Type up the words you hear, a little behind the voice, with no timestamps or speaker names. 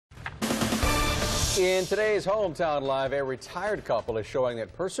In today's Hometown Live, a retired couple is showing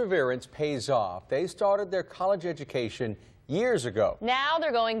that perseverance pays off. They started their college education years ago. Now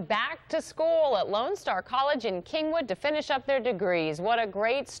they're going back to school at Lone Star College in Kingwood to finish up their degrees. What a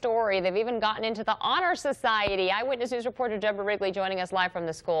great story. They've even gotten into the Honor Society. Eyewitness News reporter Deborah Wrigley joining us live from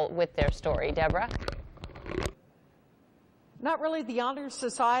the school with their story. Deborah? Not really the Honor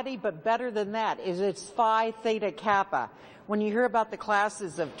Society, but better than that is it's Phi Theta Kappa. When you hear about the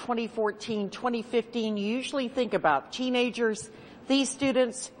classes of 2014, 2015, you usually think about teenagers. These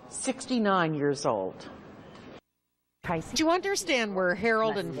students, 69 years old. To understand where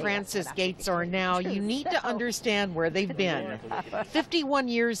Harold and Frances Gates are now, you need to understand where they've been. 51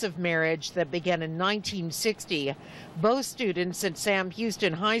 years of marriage that began in 1960, both students at Sam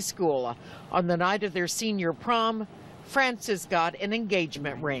Houston High School. On the night of their senior prom, Frances got an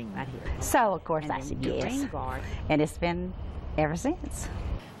engagement ring. So, of course, I said yes, and it's been ever since.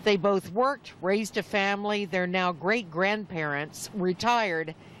 They both worked, raised a family. They're now great-grandparents,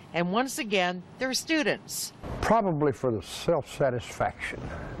 retired, and once again, they're students. Probably for the self-satisfaction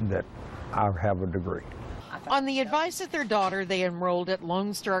that I have a degree. On the advice of their daughter, they enrolled at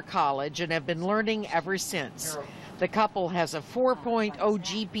Lone Star College and have been learning ever since. The couple has a 4.0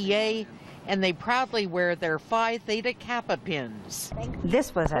 GPA, and they proudly wear their Phi Theta Kappa pins.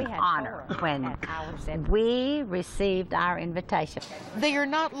 This was an honor when we received our invitation. They are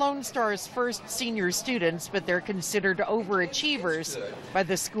not Lone Star's first senior students, but they're considered overachievers by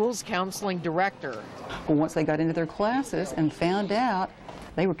the school's counseling director. But once they got into their classes and found out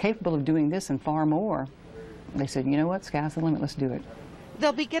they were capable of doing this and far more, they said, you know what, sky's the limit, let's do it.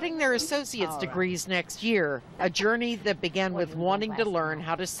 They'll be getting their associate's degrees next year, a journey that began with wanting to learn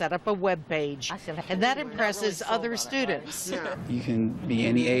how to set up a web page, and that impresses other students. You can be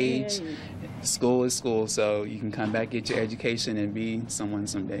any age. School is school, so you can come back, get your education, and be someone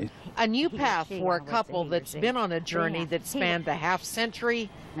someday. A new path for a couple that's been on a journey that spanned a half-century,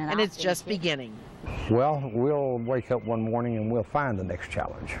 and it's just beginning. Well, we'll wake up one morning and we'll find the next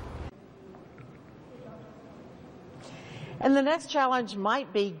challenge. And the next challenge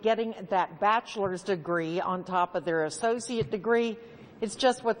might be getting that bachelor's degree on top of their associate degree. It's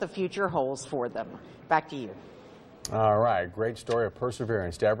just what the future holds for them. Back to you. All right, great story of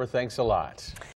perseverance. Deborah, thanks a lot.